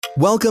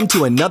Welcome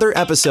to another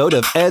episode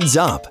of Eds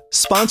Up,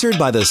 sponsored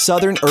by the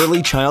Southern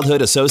Early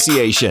Childhood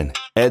Association.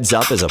 Eds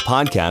Up is a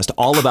podcast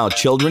all about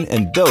children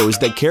and those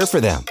that care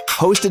for them.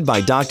 Hosted by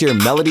Dr.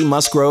 Melody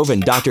Musgrove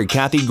and Dr.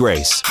 Kathy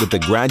Grace with the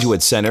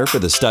Graduate Center for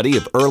the Study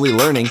of Early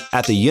Learning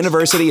at the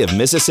University of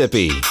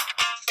Mississippi.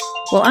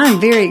 Well,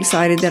 I'm very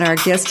excited that our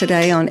guest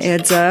today on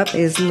Eds Up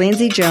is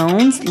Lindsay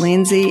Jones.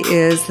 Lindsay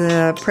is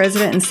the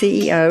president and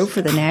CEO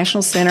for the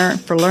National Center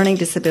for Learning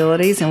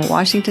Disabilities in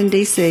Washington,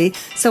 D.C.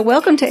 So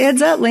welcome to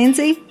Eds Up,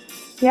 Lindsay.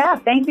 Yeah,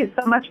 thank you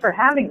so much for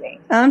having me.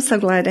 I'm so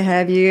glad to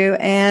have you.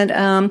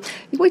 And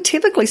we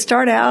typically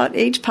start out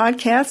each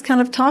podcast kind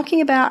of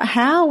talking about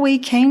how we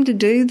came to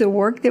do the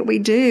work that we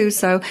do.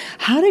 So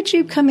how did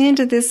you come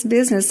into this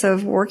business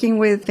of working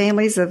with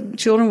families of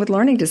children with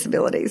learning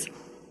disabilities?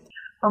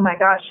 Oh my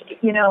gosh,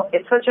 you know,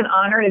 it's such an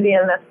honor to be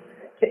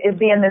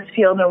in this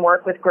field and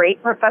work with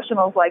great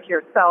professionals like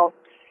yourself.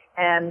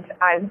 And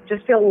I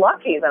just feel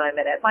lucky that I'm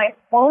in it. My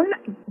own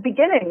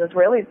beginnings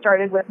really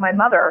started with my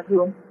mother,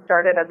 who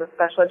started as a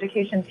special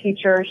education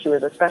teacher. She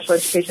was a special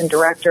education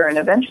director and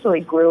eventually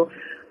grew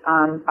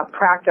a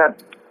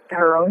practice,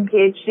 her own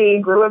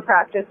PhD, grew a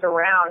practice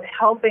around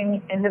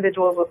helping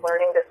individuals with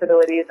learning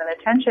disabilities and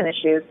attention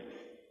issues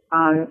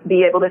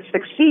be able to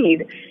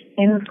succeed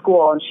in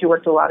school. And she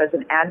worked a lot as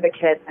an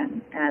advocate,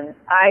 and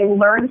I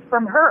learned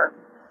from her.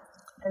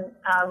 And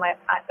I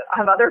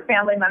have other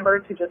family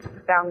members who just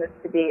found this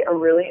to be a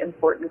really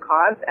important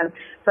cause. And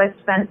so I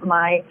spent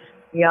my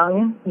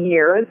young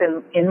years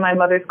in my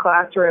mother's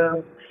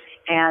classroom,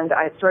 and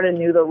I sort of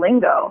knew the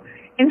lingo.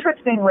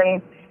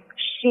 Interestingly,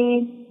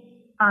 she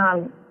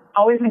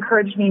always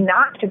encouraged me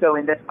not to go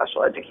into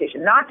special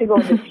education, not to go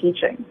into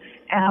teaching.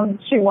 And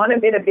she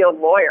wanted me to be a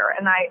lawyer.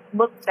 And I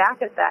look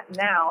back at that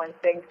now and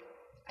think,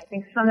 I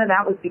think some of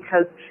that was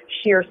because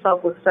she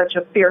herself was such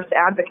a fierce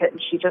advocate,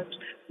 and she just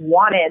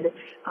wanted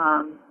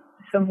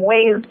some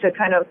ways to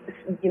kind of,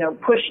 you know,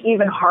 push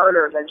even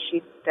harder than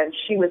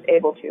she was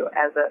able to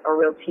as a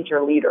real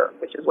teacher leader,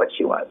 which is what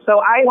she was. So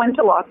I went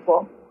to law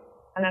school,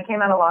 and I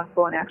came out of law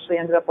school and actually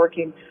ended up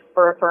working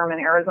for a firm in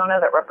Arizona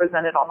that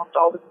represented almost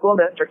all the school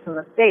districts in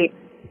the state.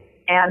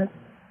 And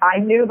I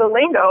knew the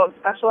lingo of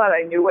special ed.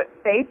 I knew what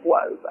SAFE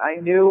was. I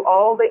knew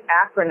all the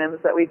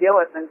acronyms that we deal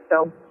with, and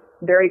so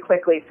very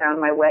quickly found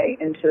my way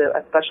into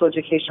a special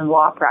education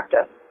law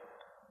practice.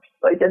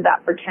 So I did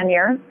that for 10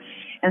 years,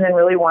 and then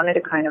really wanted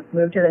to kind of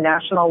move to the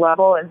national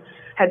level, and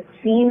had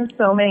seen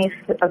so many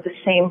of the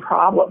same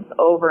problems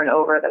over and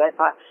over that I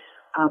thought,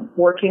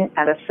 working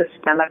at a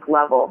systemic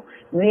level,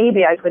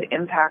 maybe I could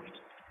impact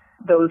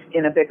those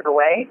in a bigger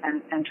way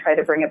and try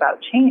to bring about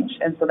change.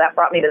 And so that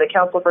brought me to the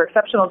Council for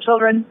Exceptional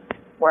Children,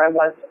 where I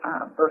was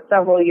for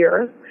several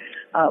years,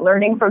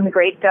 learning from the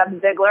great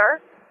Deb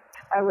Ziegler.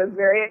 I was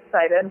very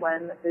excited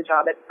when the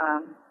job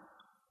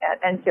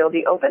at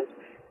NCLD opened,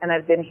 and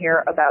I've been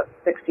here about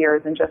 6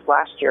 years, and just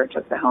last year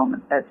took the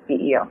helm as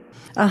CEO.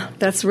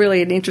 That's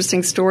really an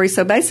interesting story.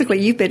 So basically,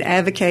 you've been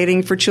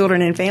advocating for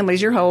children and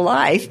families your whole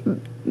life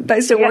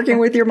based on working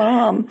with your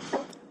mom.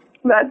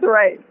 That's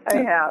right. I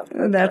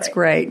have. That's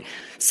great.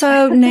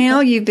 So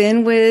now you've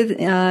been with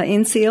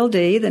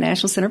NCLD, the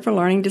National Center for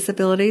Learning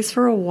Disabilities,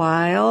 for a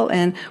while,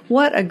 and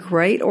what a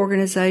great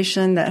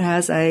organization that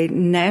has a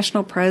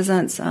national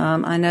presence.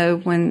 I know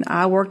when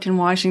I worked in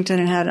Washington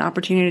and had an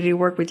opportunity to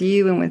work with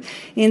you and with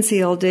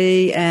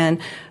NCLD, and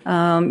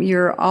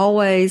you're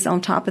always on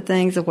top of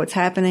things of what's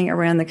happening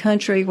around the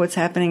country, what's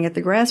happening at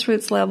the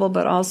grassroots level,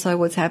 but also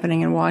what's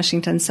happening in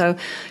Washington. So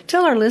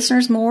tell our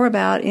listeners more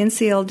about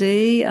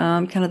NCLD,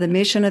 kind of the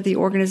mission of the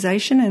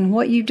organization and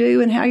what you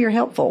do and how you're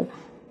helpful.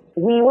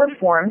 We were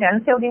formed,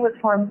 NCLD was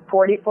formed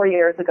 44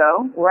 years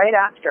ago, right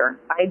after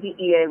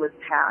IDEA was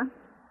passed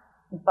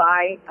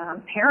by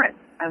parents.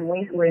 And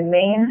we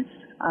remain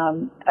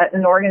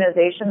an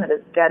organization that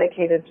is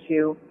dedicated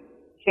to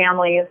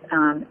families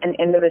and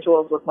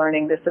individuals with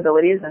learning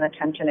disabilities and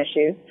attention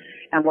issues,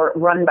 and we're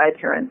run by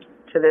parents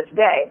to this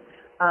day.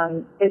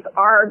 It's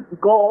our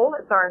goal,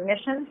 it's our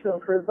mission to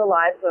improve the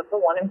lives of the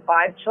 1 in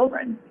 5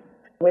 children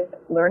with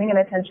learning and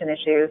attention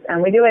issues,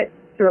 and we do it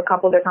through a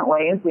couple different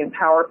ways. We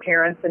empower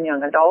parents and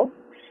young adults,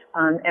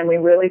 and we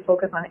really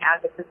focus on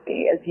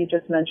advocacy, as you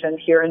just mentioned,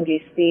 here in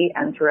D.C.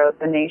 and throughout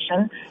the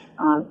nation,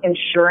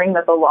 ensuring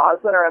that the laws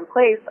that are in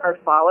place are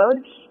followed,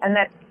 and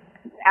that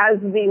as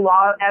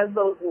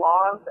those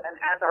laws and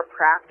as our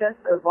practice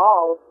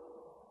evolves,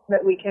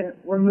 that we can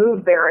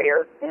remove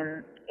barriers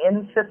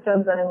in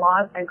systems and in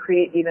laws and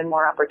create even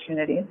more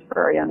opportunities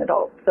for our young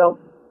adults. So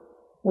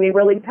we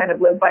really kind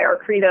of live by our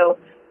credo,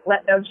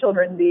 let no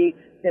children be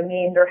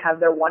demeaned or have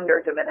their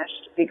wonder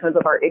diminished because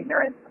of our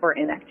ignorance or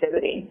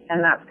inactivity.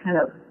 And that's kind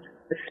of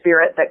the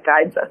spirit that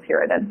guides us here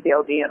at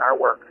NCLD in our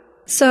work.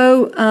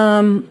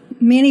 So,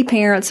 many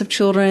parents of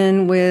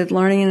children with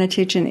learning and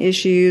attention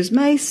issues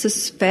may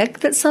suspect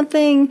that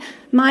something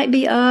might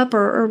be up,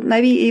 or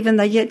maybe even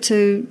they get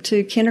to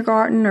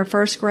kindergarten or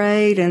first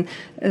grade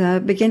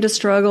and begin to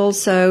struggle.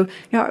 So,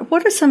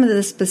 what are some of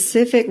the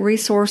specific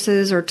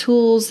resources or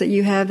tools that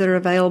you have that are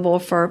available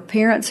for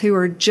parents who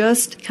are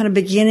just kind of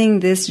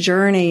beginning this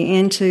journey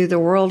into the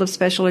world of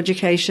special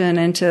education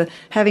and to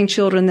having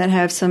children that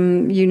have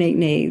some unique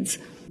needs?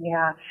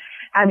 Yeah.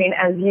 I mean,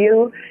 as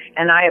you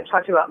and I have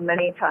talked about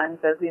many times,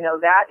 as we know,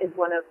 that is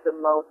one of the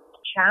most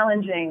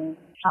challenging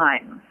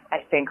times, I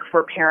think,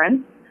 for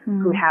parents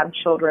who have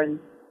children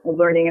with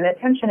learning and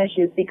attention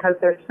issues, because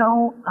there's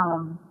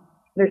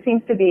there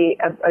seems to be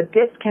a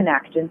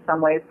disconnect in some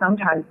ways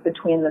sometimes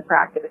between the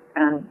practice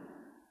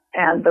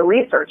and the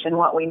research and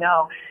what we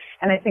know.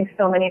 And I think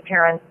so many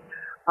parents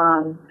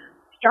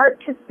start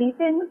to see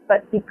things,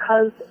 but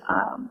because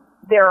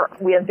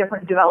we have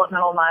different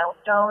developmental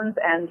milestones,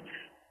 and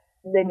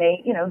they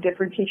may,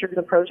 different teachers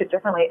approach it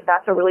differently.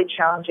 That's a really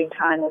challenging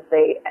time as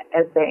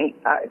they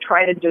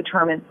try to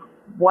determine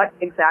what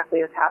exactly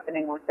is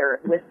happening with their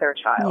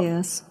child.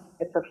 Yes.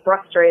 It's a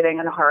frustrating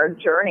and hard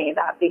journey,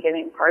 that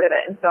beginning part of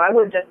it. And so I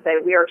would just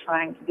say we are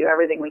trying to do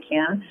everything we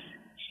can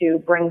to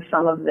bring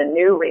some of the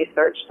new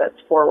research that's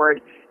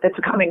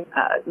coming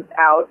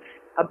out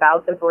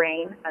about the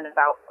brain and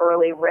about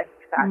early risk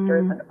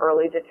factors and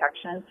early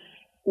detection.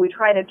 We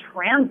try to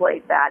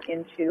translate that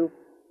into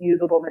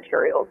usable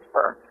materials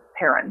for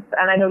parents.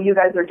 And I know you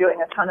guys are doing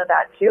a ton of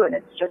that too. And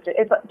it's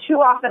too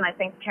often I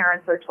think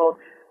parents are told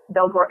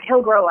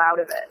he'll grow out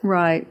of it.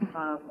 Right.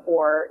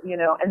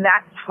 And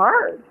that's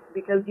hard,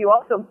 because you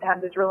also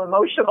have this real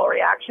emotional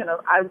reaction of,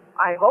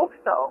 I hope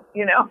so,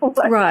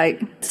 Right.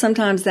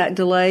 Sometimes that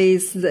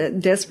delays the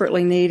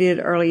desperately needed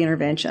early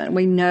intervention.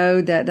 We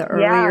know that the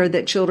earlier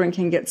that children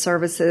can get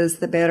services,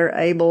 the better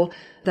able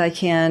they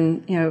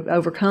can,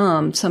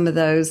 overcome some of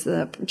those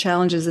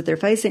challenges that they're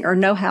facing, or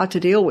know how to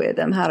deal with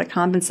them, how to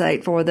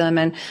compensate for them,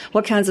 and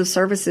what kinds of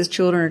services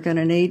children are going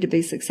to need to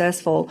be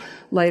successful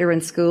later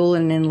in school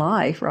and in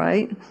life,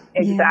 right?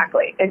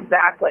 Exactly.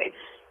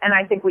 And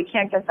I think we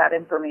can't get that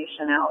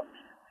information out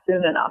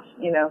soon enough,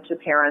 to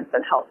parents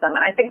and help them.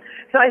 And I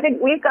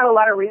think we've got a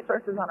lot of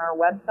resources on our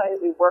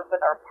website. We work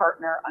with our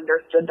partner,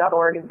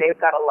 understood.org, and they've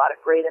got a lot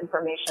of great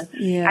information.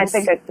 Yes. I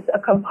think a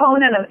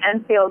component of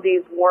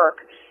NCLD's work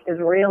is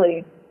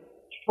really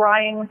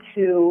trying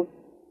to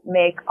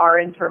make our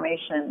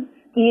information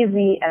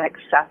easy and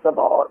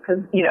accessible.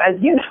 Because,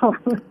 as you know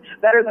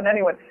better than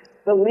anyone,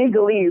 the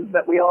legalese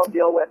that we all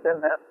deal with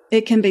in this.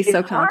 It can be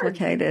so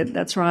complicated. Hard.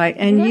 That's right.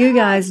 And you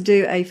guys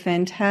do a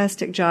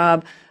fantastic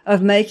job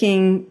of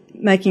making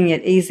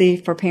it easy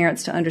for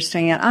parents to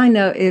understand. I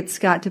know it's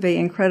got to be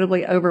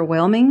incredibly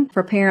overwhelming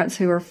for parents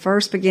who are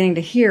first beginning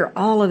to hear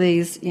all of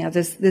these,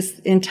 this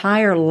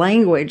entire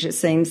language, it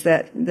seems,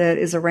 that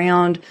is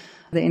around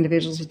the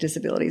Individuals with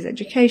Disabilities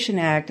Education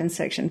Act and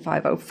Section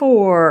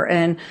 504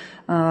 and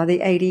the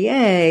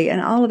ADA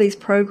and all of these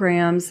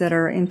programs that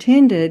are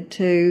intended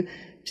to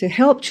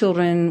help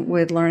children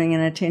with learning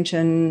and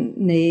attention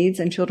needs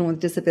and children with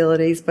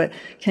disabilities, but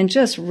can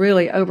just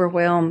really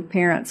overwhelm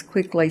parents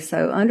quickly.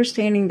 So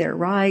understanding their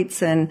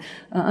rights and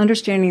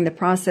understanding the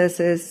process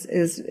is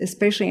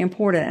especially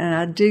important. And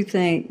I do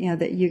think,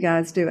 that you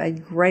guys do a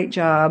great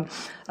job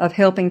of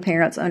helping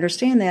parents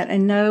understand that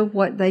and know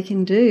what they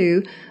can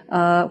do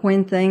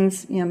when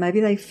things, maybe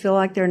they feel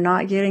like they're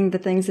not getting the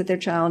things that their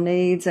child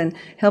needs, and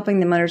helping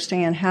them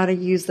understand how to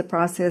use the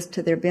process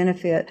to their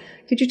benefit.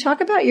 Could you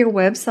talk about your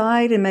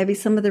website and maybe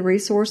some of the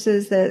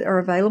resources that are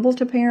available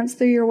to parents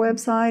through your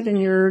website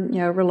and your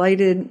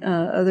related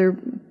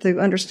through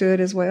Understood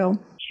as well?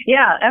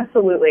 Yeah,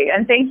 absolutely.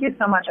 And thank you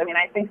so much. I mean,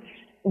 I think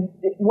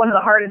one of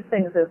the hardest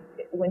things is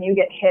when you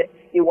get hit,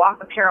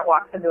 a parent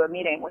walks into a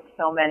meeting with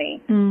so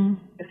many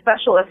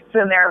specialists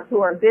in there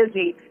who are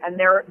busy, and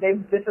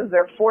this is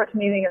their fourth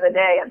meeting of the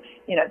day, and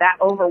that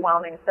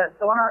overwhelming sense.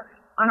 So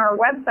on our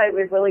website,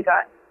 we've really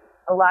got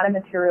a lot of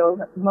materials,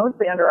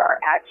 mostly under our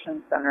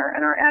Action Center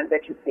and our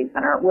Advocacy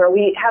Center, where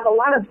we have a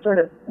lot of sort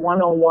of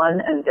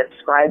 101 and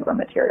describer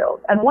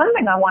materials. And one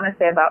thing I want to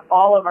say about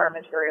all of our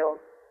materials,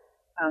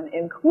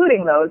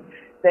 including those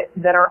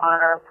that are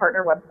on our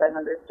partner website,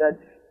 Understood,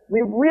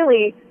 we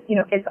really,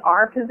 it's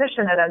our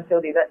position at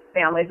NCLD that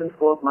families and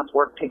schools must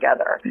work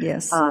together.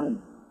 Yes.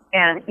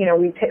 And,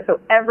 we take, so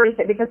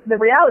everything, because the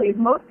reality is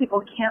most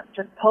people can't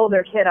just pull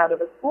their kid out of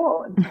a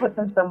school and put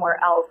them somewhere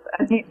else.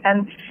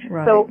 And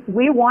right. So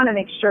we want to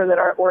make sure that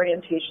our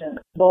orientation,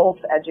 both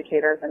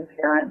educators and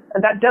parents,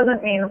 and that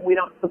doesn't mean we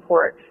don't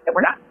support, that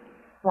we're not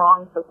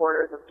strong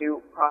supporters of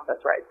due process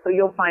rights. So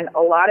you'll find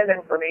a lot of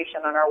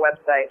information on our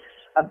website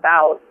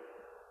about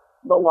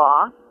the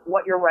law,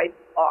 what your rights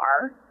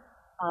are,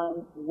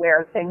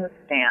 where things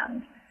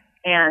stand.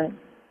 And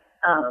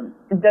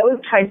those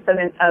types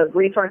of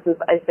resources,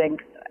 I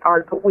think,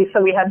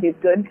 we have these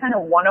good kind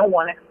of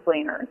 101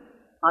 explainers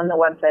on the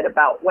website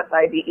about what's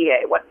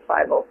IDEA, what's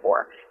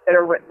 504, that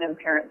are written in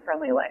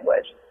parent-friendly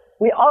language.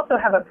 We also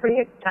have a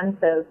pretty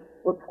extensive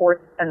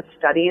reports and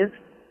studies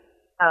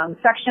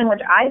section,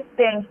 which I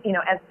think,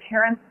 as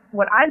parents,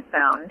 what I've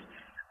found,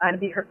 I'd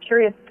be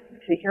curious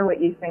to hear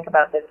what you think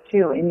about this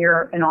too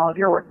in all of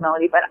your work,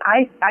 Melody. But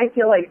I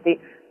feel like the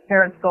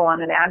parents go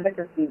on an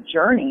advocacy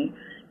journey.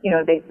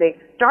 They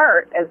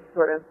start as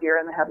sort of deer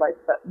in the headlights,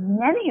 but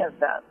many of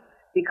them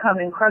become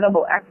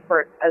incredible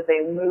experts as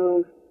they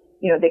move.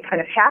 They kind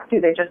of have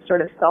to. They just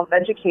sort of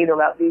self-educate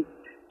about these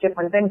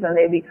different things, and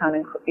they become,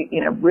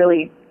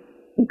 really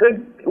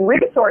good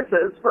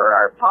resources for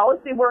our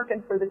policy work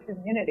and for the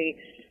community.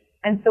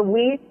 And so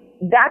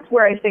that's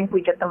where I think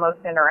we get the most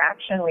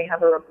interaction. We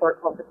have a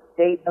report called The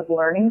State of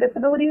Learning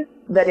Disabilities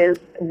that is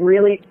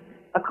really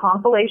a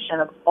compilation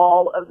of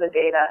all of the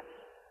data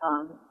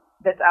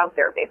that's out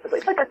there, basically.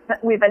 It's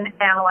like we've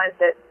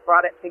analyzed it,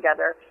 brought it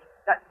together,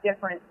 got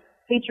different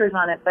features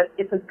on it, but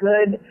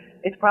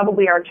it's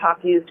probably our top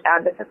used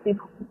advocacy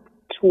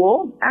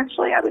tool,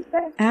 actually, I would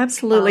say.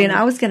 Absolutely. And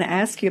I was going to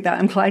ask you about,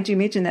 I'm glad you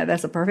mentioned that.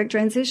 That's a perfect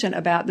transition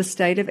about the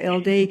state of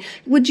LD.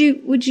 Would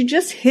you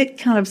just hit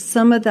kind of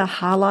some of the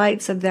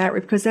highlights of that?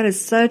 Because that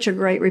is such a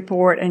great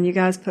report, and you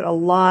guys put a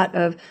lot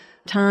of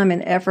time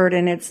and effort,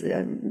 and it's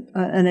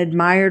an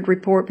admired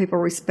report. People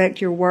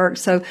respect your work.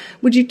 So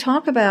would you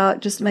talk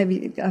about just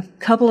maybe a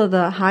couple of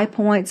the high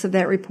points of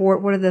that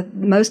report? What are the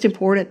most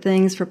important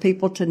things for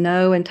people to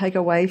know and take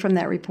away from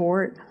that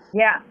report?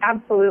 Yeah,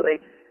 absolutely.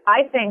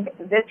 I think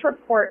this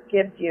report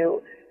gives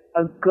you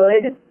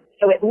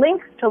so it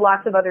links to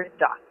lots of other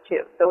stuff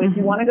too. So if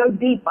you want to go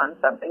deep on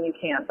something, you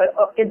can. But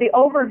in the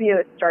overview,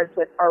 it starts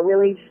with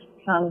really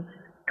some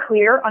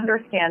clear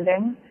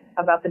understanding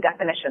about the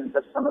definitions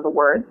of some of the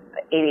words,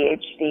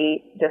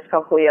 ADHD,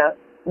 dyscalculia,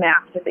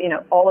 MAPS,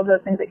 all of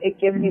those things. It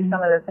gives you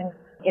some of those things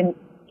in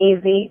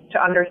easy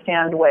to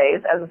understand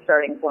ways as a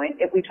starting point.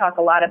 We talk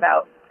a lot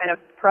about kind of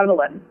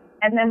prevalence.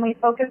 And then we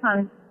focus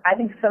on, I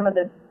think, some of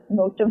the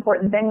most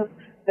important things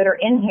that are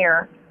in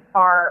here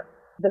are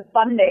the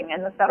funding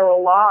and the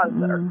federal laws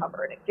that are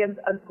covered. It gives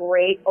a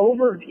great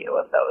overview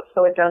of those,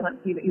 so it doesn't,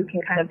 you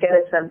can kind of get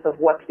a sense of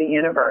what's the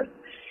universe.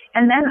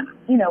 And then,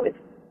 it's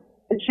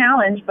a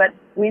challenge, but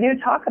we do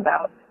talk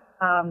about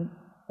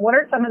what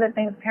are some of the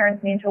things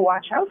parents need to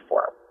watch out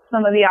for,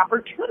 some of the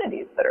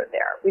opportunities that are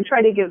there. We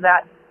try to give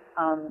that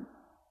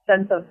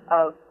sense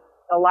of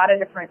a lot of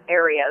different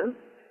areas.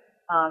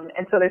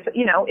 And so there's,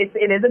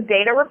 it is a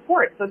data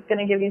report, so it's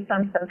going to give you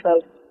some sense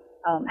of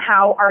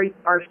how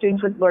are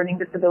students with learning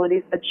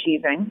disabilities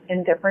achieving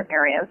in different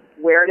areas?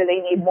 Where do they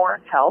need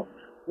more help?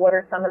 What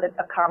are some of the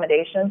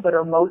accommodations that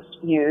are most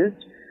used?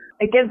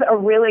 It gives a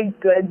really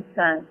good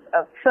sense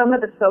of some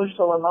of the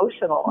social,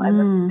 emotional, and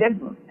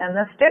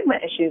the stigma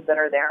issues that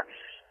are there,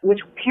 which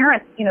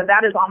parents,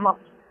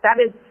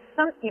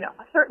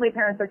 certainly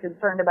parents are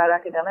concerned about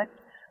academics,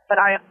 but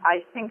I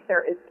think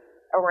there is,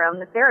 around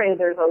this area,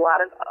 there's a lot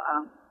of,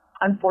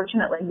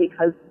 unfortunately,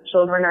 because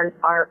children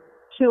are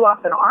too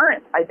often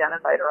aren't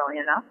identified early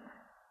enough,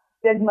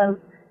 stigmas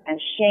and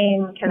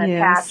shame can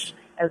attach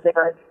as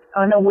they're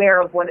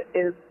unaware of what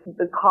is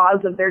the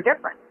cause of their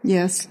difference.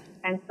 Yes.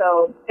 And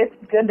so it's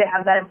good to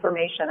have that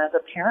information as a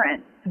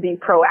parent to be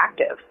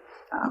proactive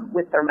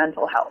with their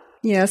mental health.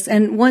 Yes,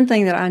 and one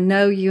thing that I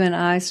know you and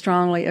I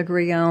strongly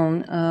agree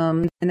on,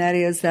 and that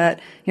is that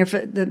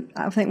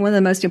I think one of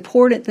the most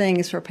important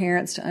things for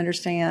parents to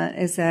understand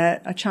is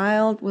that a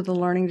child with a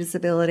learning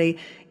disability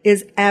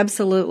is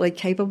absolutely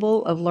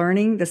capable of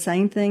learning the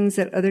same things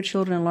that other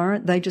children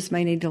learn. They just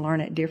may need to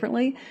learn it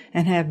differently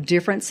and have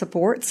different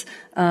supports.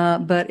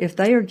 But if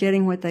they are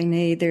getting what they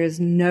need,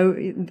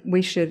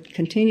 we should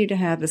continue to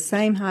have the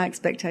same high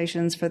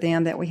expectations for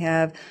them that we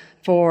have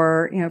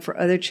for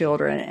other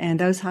children, and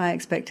those high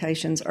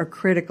expectations are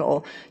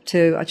critical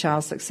to a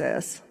child's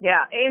success.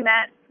 Yeah,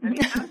 amen.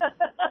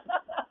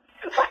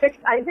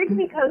 I think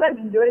because I've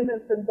been doing this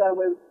since I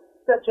was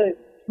such a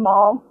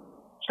small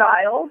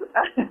child,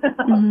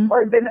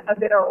 or been a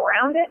bit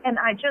around it, and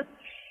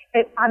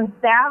I'm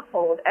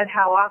baffled at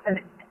how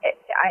often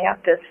I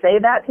have to say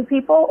that to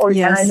people,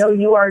 and I know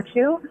you are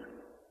too,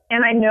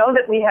 and I know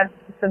that we have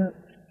some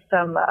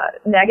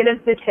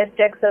negative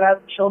statistics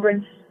about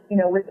children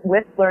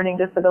with learning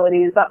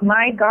disabilities. But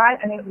my God,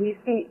 we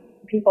see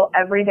people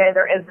every day.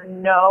 There is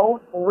no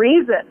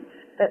reason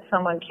that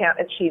someone can't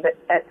achieve it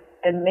at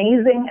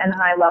amazing and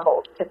high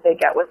levels if they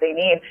get what they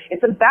need.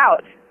 It's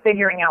about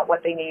figuring out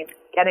what they need,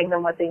 getting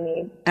them what they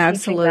need.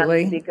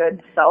 Absolutely. Teaching them to be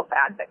good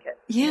self-advocates.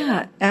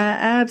 Yeah,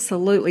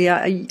 absolutely.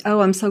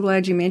 I'm so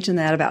glad you mentioned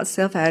that about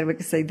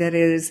self-advocacy.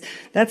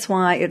 That's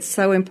why it's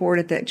so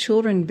important that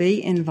children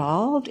be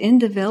involved in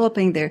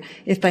developing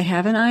if they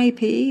have an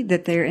IEP,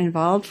 that they're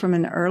involved from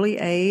an early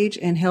age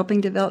in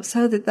helping develop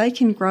so that they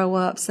can grow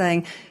up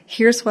saying,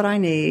 here's what I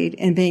need,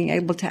 and being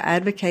able to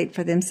advocate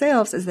for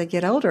themselves as they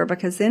get older.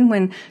 Because then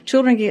when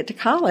children get to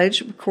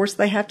college, of course,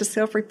 they have to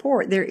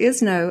self-report. There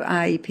is no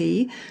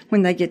IEP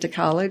when they get to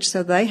college,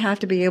 so they have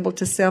to be able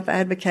to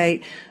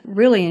self-advocate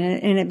really,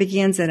 and it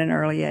begins at an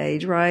early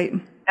age, right?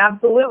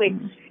 Absolutely.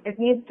 It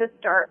needs to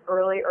start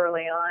early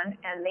on,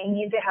 and they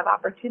need to have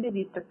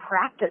opportunities to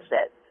practice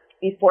it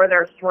before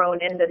they're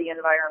thrown into the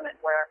environment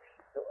where,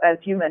 as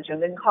you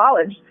mentioned, in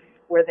college,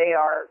 where they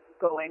are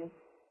going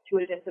to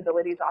a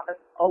disabilities office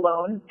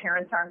alone.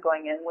 Parents aren't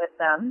going in with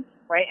them,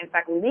 right? In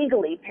fact,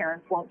 legally,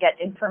 parents won't get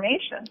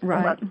information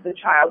unless the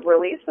child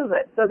releases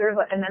it. So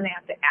and then they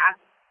have to ask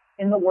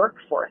in the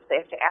workforce. They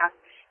have to ask.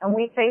 And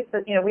we face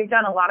that, we've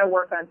done a lot of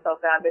work on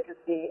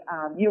self-advocacy.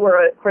 You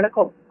were a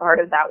critical part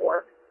of that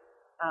work.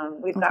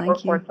 We've got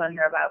reports on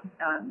here about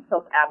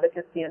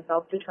self-advocacy and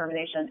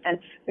self-determination. And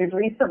we've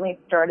recently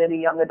started a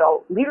young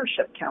adult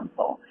leadership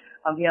council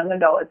of young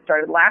adults. It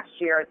started last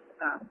year. It's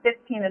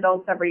 15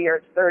 adults every year.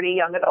 It's 30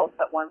 young adults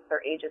at once.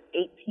 Their ages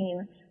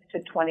 18 to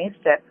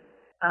 26.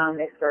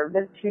 They serve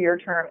this 2-year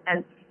term.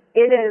 And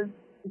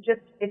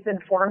it's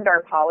informed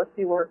our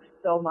policy work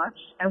so much.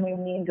 And we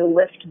need to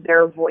lift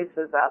their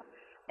voices up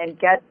and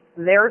get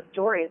their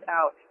stories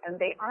out. And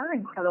they are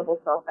incredible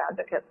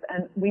self-advocates.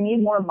 And we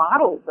need more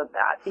models of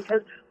that,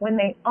 because when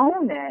they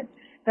own it,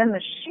 then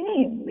the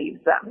shame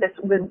leaves them. This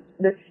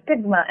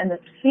stigma and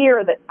this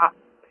fear that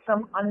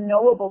some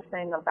unknowable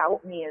thing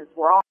about me is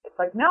wrong. It's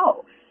like,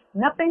 no,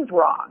 nothing's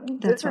wrong.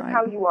 This is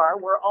how you are.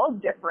 We're all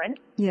different.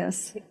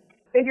 Yes.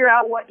 Figure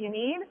out what you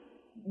need,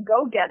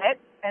 go get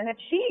it, and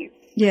achieve.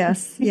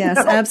 Yes,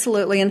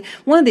 absolutely. And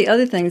one of the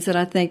other things that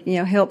I think,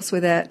 helps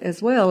with that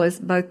as well is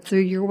both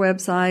through your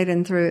website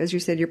and through, as you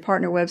said, your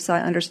partner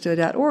website,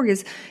 understood.org,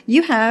 is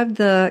you have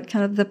the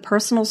kind of the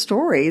personal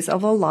stories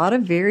of a lot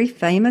of very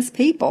famous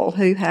people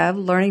who have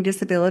learning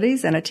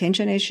disabilities and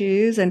attention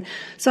issues. And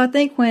so I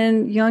think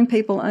when young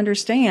people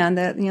understand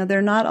that,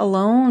 they're not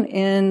alone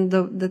in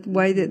the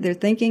way that they're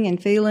thinking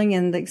and feeling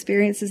and the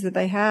experiences that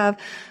they have,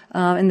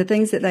 and the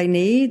things that they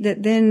need,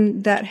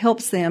 that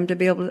helps them to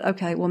be able to,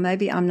 okay, well,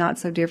 maybe I'm not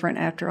so different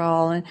after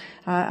all. And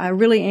I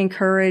really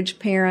encourage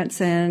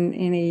parents and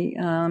any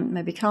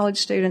maybe college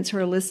students who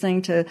are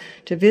listening to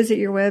visit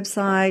your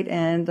website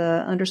and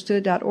the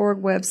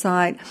understood.org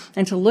website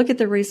and to look at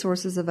the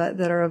resources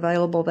that are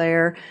available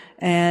there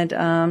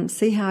and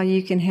see how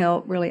you can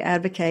help really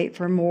advocate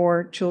for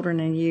more children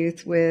and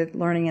youth with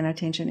learning and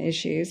attention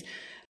issues.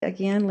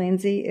 Again,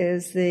 Lindsay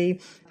is the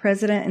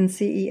president and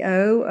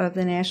CEO of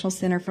the National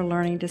Center for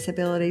Learning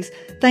Disabilities.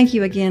 Thank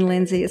you again,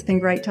 Lindsay. It's been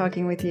great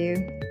talking with you.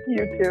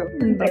 You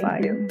too. Bye-bye.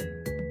 Thank you.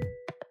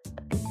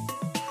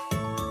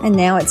 And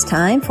now it's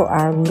time for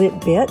our Lit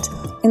Bit.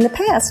 In the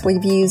past,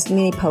 we've used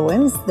many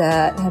poems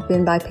that have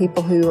been by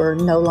people who are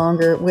no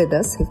longer with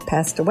us, who've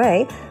passed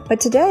away.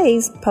 But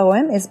today's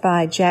poem is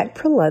by Jack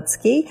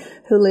Prelutsky,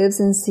 who lives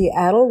in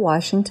Seattle,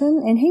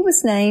 Washington, and he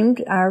was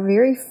named our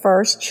very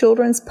first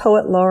Children's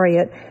Poet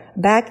Laureate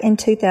back in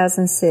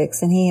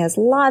 2006, and he has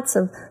lots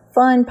of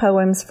fun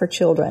poems for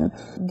children.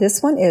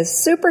 This one is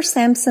Super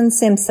Samson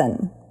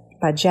Simpson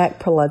by Jack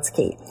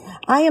Prelutsky.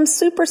 I am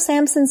Super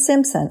Samson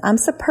Simpson. I'm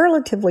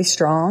superlatively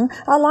strong.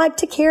 I like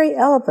to carry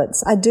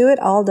elephants. I do it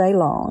all day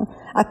long.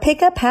 I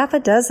pick up half a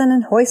dozen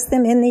and hoist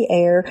them in the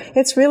air.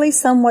 It's really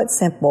somewhat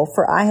simple,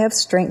 for I have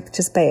strength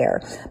to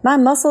spare. My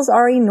muscles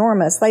are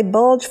enormous. They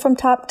bulge from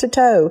top to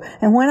toe,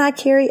 and when I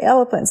carry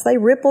elephants, they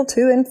ripple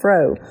to and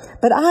fro.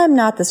 But I am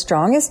not the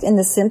strongest in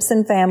the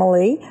Simpson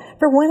family,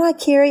 for when I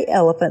carry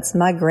elephants,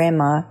 my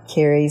grandma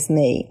carries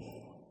me.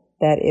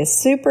 That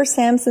is Super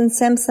Samson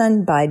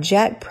Simpson by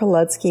Jack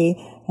Prelutsky,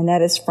 and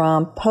that is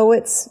from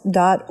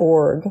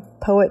poets.org.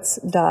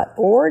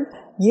 Poets.org.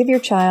 Give your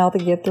child the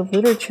gift of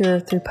literature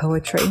through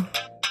poetry.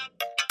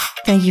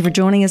 Thank you for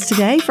joining us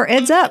today for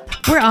Eds Up.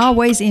 We're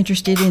always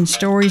interested in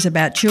stories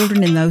about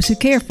children and those who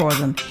care for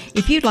them.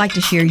 If you'd like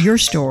to share your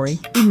story,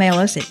 email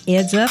us at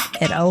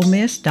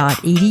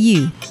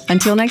edsup@olemiss.edu.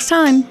 Until next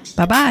time,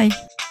 bye-bye.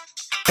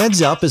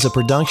 Eds Up is a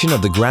production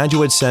of the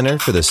Graduate Center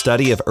for the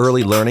Study of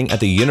Early Learning at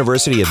the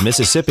University of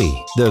Mississippi.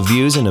 The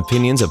views and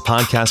opinions of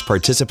podcast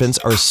participants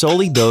are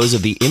solely those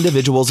of the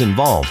individuals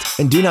involved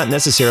and do not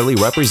necessarily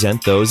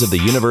represent those of the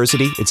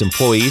university, its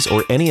employees,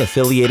 or any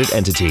affiliated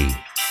entity.